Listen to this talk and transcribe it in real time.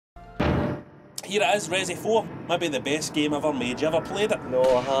Here it is, Resi 4. Maybe the best game ever made. You ever played it? No,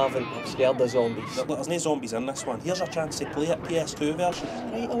 I haven't. I'm scared of zombies. There's no zombies in this one. Here's a chance to play it, PS2 version.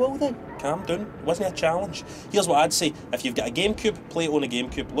 Right, I will then. Calm down. It wasn't a challenge. Here's what I'd say. If you've got a GameCube, play it on a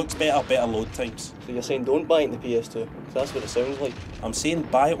GameCube. Looks better, better load times. So you're saying don't buy it in the PS2? So that's what it sounds like. I'm saying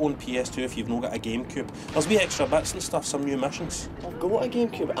buy it on PS2 if you've not got a GameCube. There's wee extra bits and stuff, some new missions. I've got a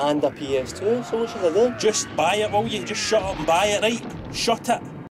GameCube and a PS2, so what should I do? Just buy it, will you? Just shut up and buy it, right? Shut it.